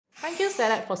Thank you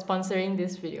Setapp for sponsoring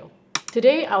this video.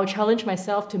 Today, I will challenge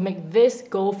myself to make this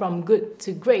go from good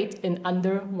to great in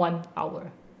under 1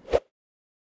 hour.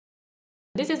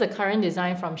 This is the current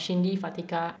design from Shindy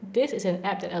Fatika. This is an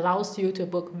app that allows you to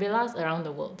book villas around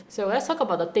the world. So let's talk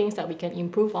about the things that we can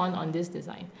improve on this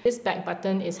design. This back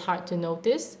button is hard to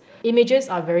notice. Images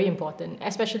are very important,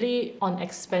 especially on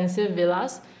expensive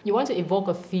villas. You want to evoke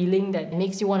a feeling that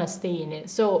makes you want to stay in it.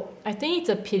 So I think it's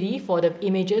a pity for the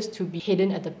images to be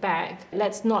hidden at the back.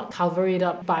 Let's not cover it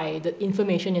up by the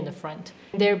information in the front.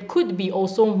 There could be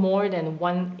also more than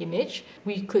one image.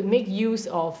 We could make use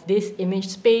of this image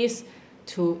space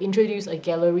to introduce a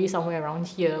gallery somewhere around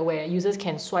here where users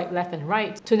can swipe left and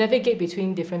right to navigate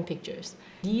between different pictures.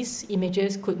 These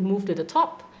images could move to the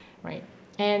top, right?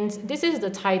 And this is the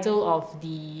title of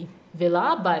the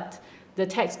villa, but the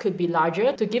text could be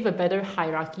larger to give a better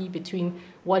hierarchy between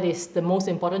what is the most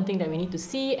important thing that we need to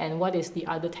see and what is the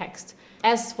other text.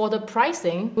 As for the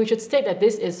pricing, we should state that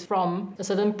this is from a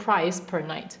certain price per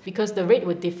night because the rate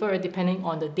would differ depending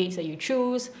on the dates that you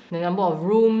choose, the number of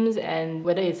rooms, and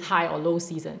whether it's high or low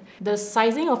season. The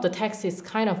sizing of the text is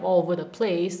kind of all over the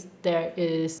place. There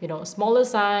is, smaller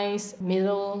size,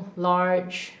 middle,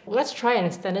 large. Let's try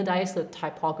and standardize the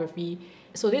typography.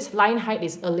 So this line height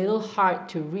is a little hard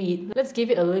to read. Let's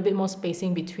give it a little bit more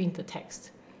spacing between the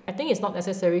text. I think it's not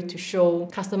necessary to show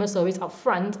customer service up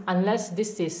front unless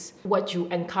this is what you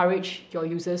encourage your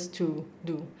users to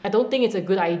do. I don't think it's a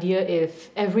good idea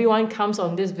if everyone comes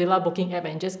on this villa booking app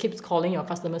and just keeps calling your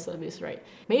customer service, right?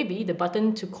 Maybe the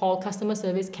button to call customer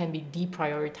service can be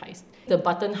deprioritized. The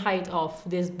button height of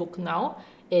this book now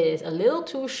is a little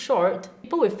too short.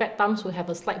 People with fat thumbs would have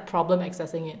a slight problem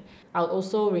accessing it. I'll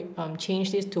also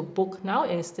change this to book now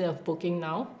instead of booking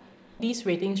now. These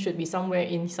ratings should be somewhere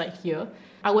inside here.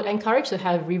 I would encourage to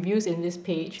have reviews in this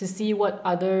page to see what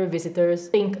other visitors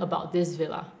think about this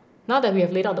villa. Now that we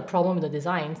have laid out the problem with the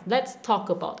design, let's talk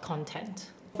about content.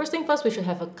 First thing first, we should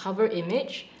have a cover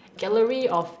image, gallery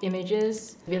of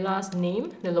images, villa's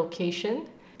name, the location.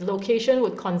 The location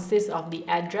would consist of the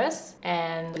address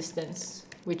and distance,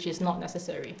 which is not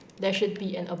necessary. There should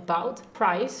be an about,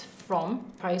 price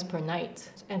from, price per night.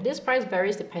 And this price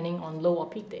varies depending on low or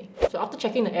peak day. So after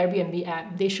checking the Airbnb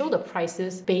app, they show the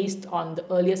prices based on the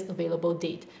earliest available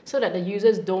date so that the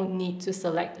users don't need to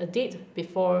select a date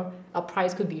before a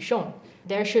price could be shown.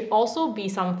 There should also be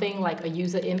something like a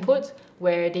user input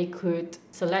where they could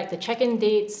select the check-in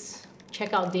dates,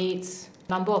 check-out dates,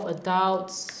 number of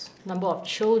adults, number of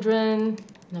children,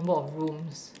 number of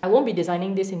rooms. I won't be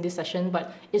designing this in this session,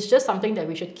 but it's just something that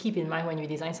we should keep in mind when you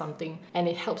design something, and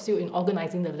it helps you in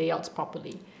organizing the layouts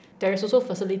properly. There is also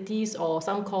facilities, or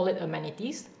some call it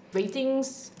amenities,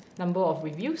 ratings, number of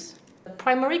reviews. The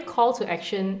primary call to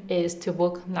action is to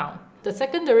book now. The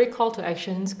secondary call to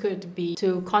actions could be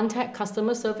to contact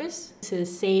customer service, to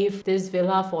save this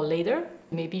villa for later,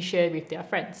 maybe share with their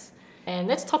friends. And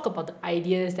let's talk about the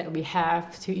ideas that we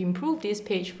have to improve this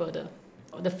page further.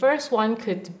 The first one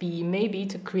could be maybe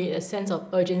to create a sense of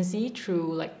urgency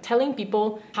through telling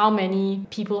people how many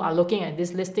people are looking at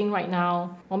this listing right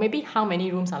now, or maybe how many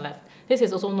rooms are left. This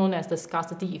is also known as the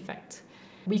scarcity effect.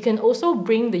 We can also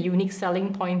bring the unique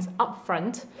selling points up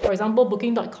front. For example,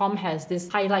 Booking.com has this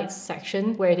highlights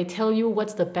section where they tell you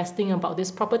what's the best thing about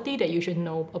this property that you should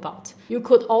know about. You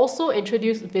could also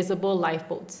introduce visible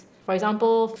lifeboats. For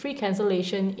example, free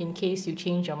cancellation in case you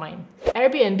change your mind.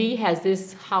 Airbnb has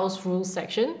this house rules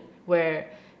section where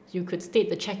you could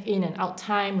state the check-in and out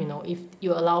time, if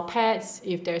you allow pets,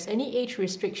 if there's any age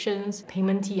restrictions,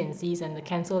 payment T&Cs, and the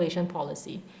cancellation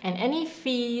policy. And any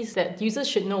fees that users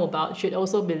should know about should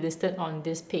also be listed on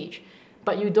this page.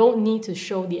 But you don't need to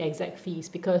show the exact fees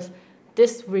because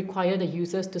this requires the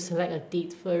users to select a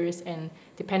date first, and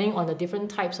depending on the different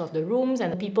types of the rooms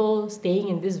and the people staying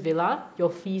in this villa, your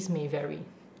fees may vary.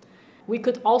 We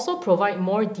could also provide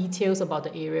more details about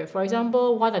the area. For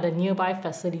example, what are the nearby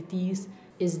facilities?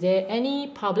 Is there any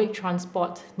public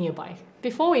transport nearby?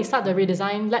 Before we start the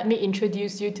redesign, let me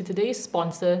introduce you to today's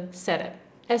sponsor, Setapp.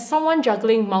 As someone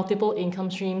juggling multiple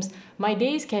income streams, my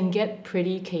days can get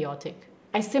pretty chaotic.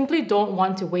 I simply don't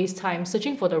want to waste time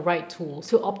searching for the right tools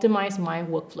to optimize my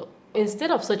workflow. Instead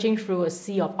of searching through a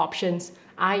sea of options,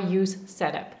 I use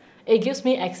Setapp. It gives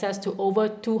me access to over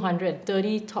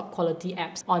 230 top quality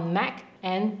apps on Mac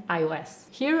and iOS.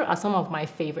 Here are some of my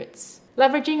favorites.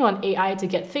 Leveraging on AI to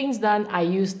get things done, I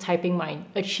use TypingMind,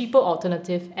 a cheaper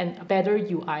alternative and a better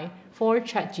UI for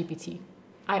ChatGPT.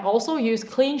 I also use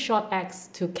CleanShot X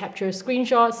to capture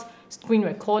screenshots, screen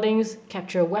recordings,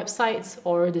 capture websites,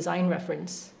 or design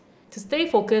reference. To stay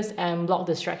focused and block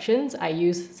distractions, I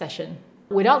use Session.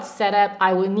 Without Setapp,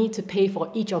 I would need to pay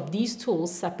for each of these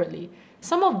tools separately.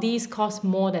 Some of these cost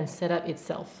more than Setapp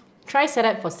itself. Try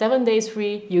Setapp for 7 days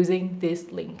free using this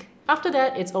link. After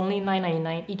that, it's only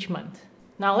 $9.99 each month.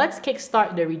 Now let's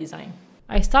kickstart the redesign.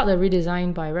 I start the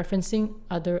redesign by referencing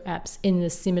other apps in a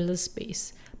similar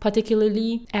space,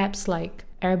 particularly apps like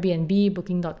Airbnb,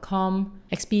 Booking.com,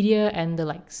 Expedia, and the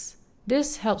likes.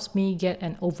 This helps me get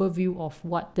an overview of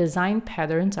what design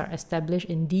patterns are established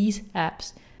in these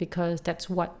apps because that's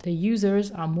what the users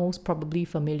are most probably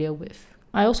familiar with.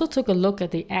 I also took a look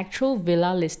at the actual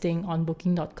villa listing on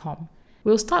Booking.com.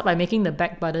 We'll start by making the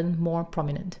back button more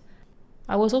prominent.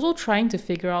 I was also trying to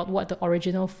figure out what the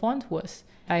original font was.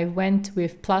 I went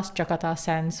with Plus Jakarta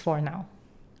Sans for now.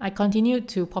 I continued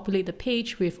to populate the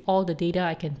page with all the data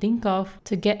I can think of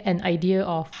to get an idea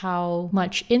of how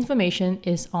much information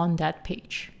is on that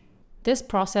page. This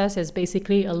process is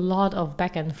basically a lot of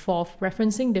back and forth,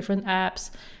 referencing different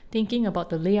apps, thinking about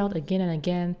the layout again and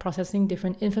again, processing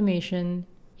different information.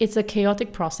 It's a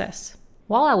chaotic process.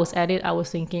 While I was at it, I was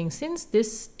thinking, since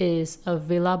this is a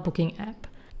villa booking app,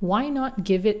 why not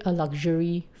give it a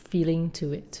luxury feeling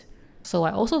to it? So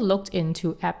I also looked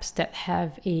into apps that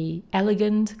have a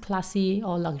elegant, classy,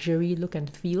 or luxury look and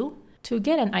feel to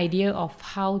get an idea of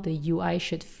how the UI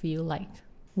should feel like.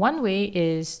 One way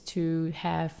is to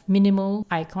have minimal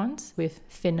icons with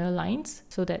thinner lines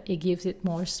so that it gives it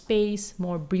more space,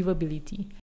 more breathability.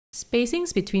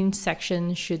 Spacings between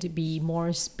sections should be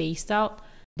more spaced out.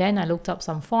 Then I looked up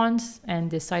some fonts and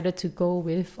decided to go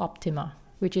with Optima,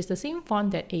 which is the same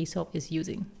font that Aesop is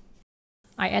using.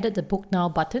 I added the Book Now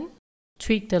button,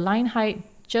 tweaked the line height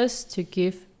just to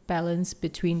give balance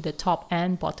between the top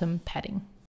and bottom padding.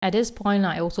 At this point,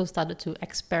 I also started to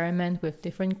experiment with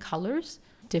different colors,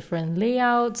 different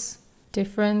layouts,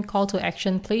 different call to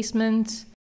action placements.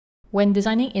 When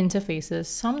designing interfaces,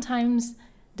 sometimes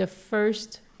the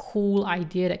first cool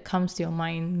idea that comes to your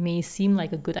mind may seem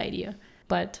like a good idea,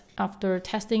 but after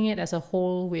testing it as a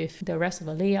whole with the rest of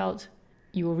the layout,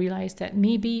 you will realize that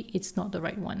maybe it's not the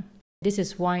right one. This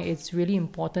is why it's really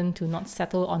important to not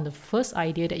settle on the first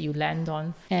idea that you land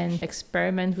on and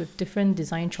experiment with different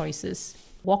design choices.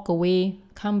 Walk away,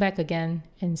 come back again,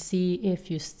 and see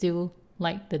if you still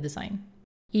like the design.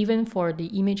 Even for the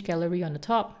image gallery on the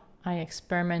top, I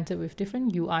experimented with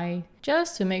different UI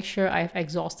just to make sure I've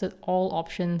exhausted all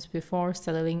options before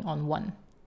settling on one.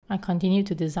 I continued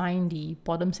to design the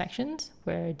bottom sections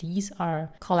where these are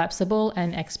collapsible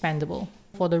and expandable.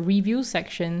 For the review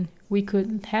section, we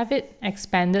could have it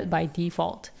expanded by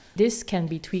default. This can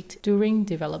be tweaked during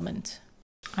development.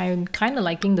 I'm kind of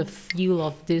liking the feel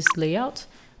of this layout,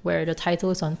 where the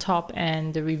title is on top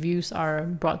and the reviews are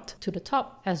brought to the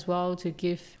top as well to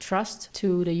give trust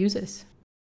to the users.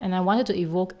 And I wanted to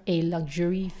evoke a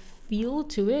luxury feel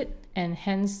to it, and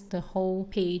hence the whole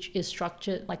page is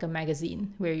structured like a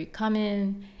magazine where you come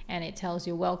in and it tells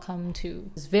you welcome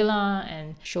to this villa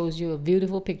and shows you a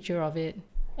beautiful picture of it.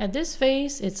 At this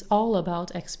phase, it's all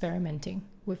about experimenting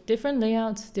with different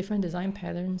layouts, different design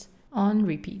patterns on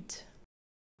repeat.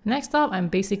 Next up, I'm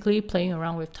basically playing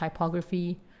around with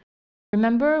typography.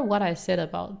 Remember what I said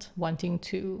about wanting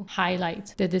to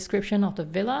highlight the description of the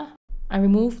villa? I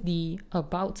removed the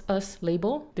About Us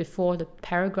label before the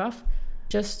paragraph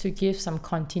just to give some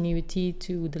continuity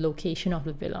to the location of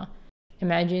the villa.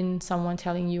 Imagine someone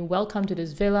telling you, welcome to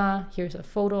this villa, here's a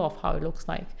photo of how it looks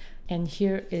like, and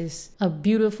here is a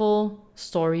beautiful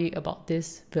story about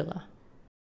this villa.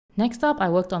 Next up, I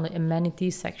worked on the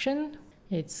amenities section.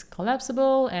 It's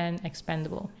collapsible and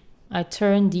expandable. I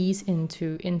turned these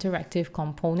into interactive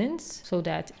components so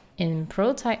that in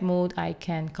prototype mode, I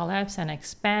can collapse and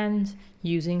expand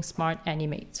using Smart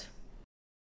Animate.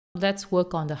 Let's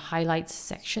work on the highlights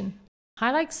section.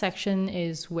 Highlights section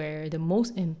is where the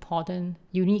most important,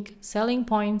 unique selling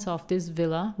points of this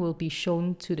villa will be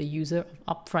shown to the user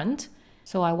upfront.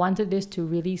 So I wanted this to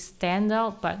really stand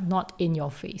out, but not in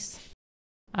your face.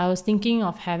 I was thinking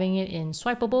of having it in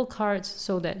swipeable cards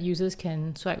so that users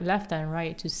can swipe left and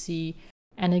right to see,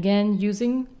 and again,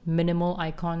 using minimal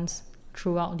icons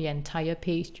throughout the entire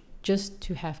page just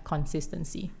to have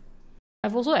consistency.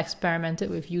 I've also experimented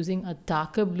with using a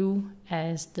darker blue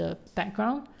as the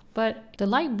background, but the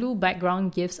light blue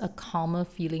background gives a calmer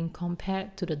feeling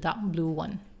compared to the dark blue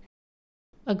one.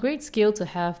 A great skill to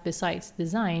have besides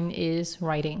design is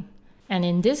writing, and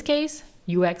in this case,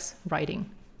 UX writing.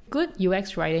 Good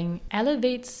UX writing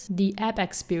elevates the app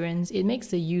experience. It makes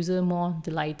the user more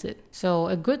delighted. So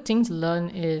a good thing to learn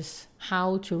is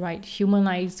how to write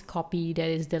humanized copy that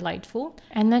is delightful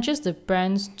and matches the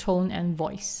brand's tone and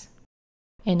voice.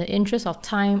 In the interest of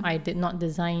time, I did not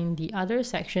design the other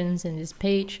sections in this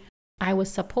page. I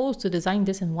was supposed to design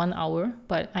this in 1 hour,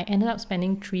 but I ended up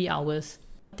spending 3 hours.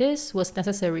 This was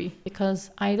necessary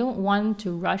because I don't want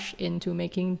to rush into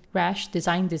making rash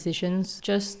design decisions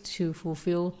just to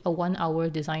fulfill a 1 hour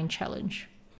design challenge.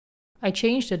 I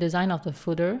changed the design of the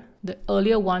footer. The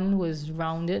earlier one was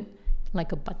rounded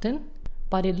like a button,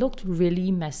 but it looked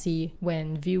really messy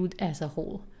when viewed as a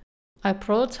whole. I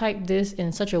prototyped this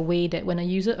in such a way that when a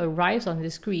user arrives on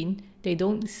the screen, they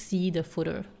don't see the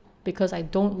footer, because I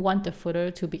don't want the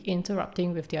footer to be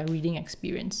interrupting with their reading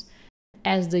experience.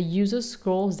 As the user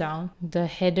scrolls down, the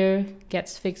header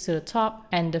gets fixed to the top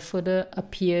and the footer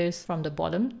appears from the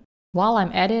bottom. While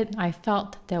I'm at it, I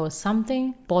felt there was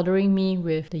something bothering me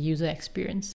with the user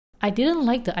experience. I didn't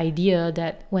like the idea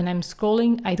that when I'm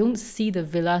scrolling, I don't see the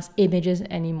villa's images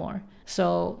anymore.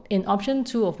 So in option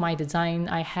 2 of my design,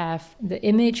 I have the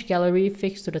image gallery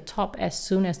fixed to the top as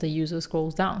soon as the user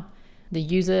scrolls down. The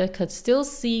user could still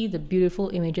see the beautiful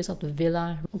images of the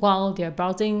villa while they're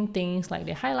browsing things like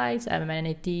the highlights,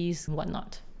 amenities, and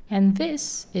whatnot. And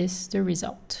this is the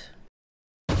result.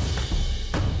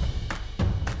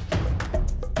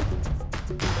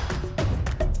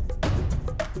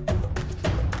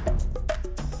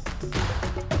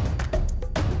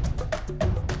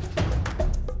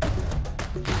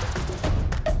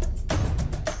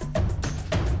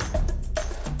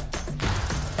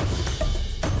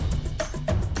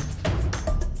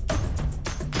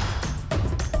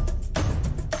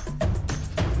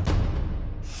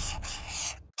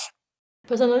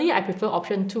 Personally, I prefer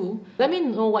option 2. Let me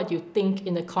know what you think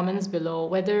in the comments below,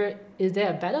 whether is there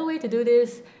a better way to do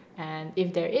this, and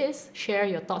if there is, share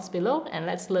your thoughts below and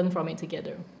let's learn from it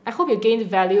together. I hope you gained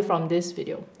value from this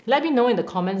video. Let me know in the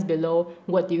comments below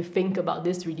what you think about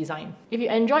this redesign. If you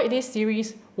enjoyed this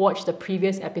series, watch the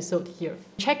previous episode here.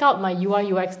 Check out my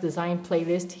UI UX design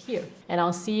playlist here, and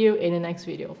I'll see you in the next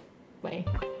video. Bye.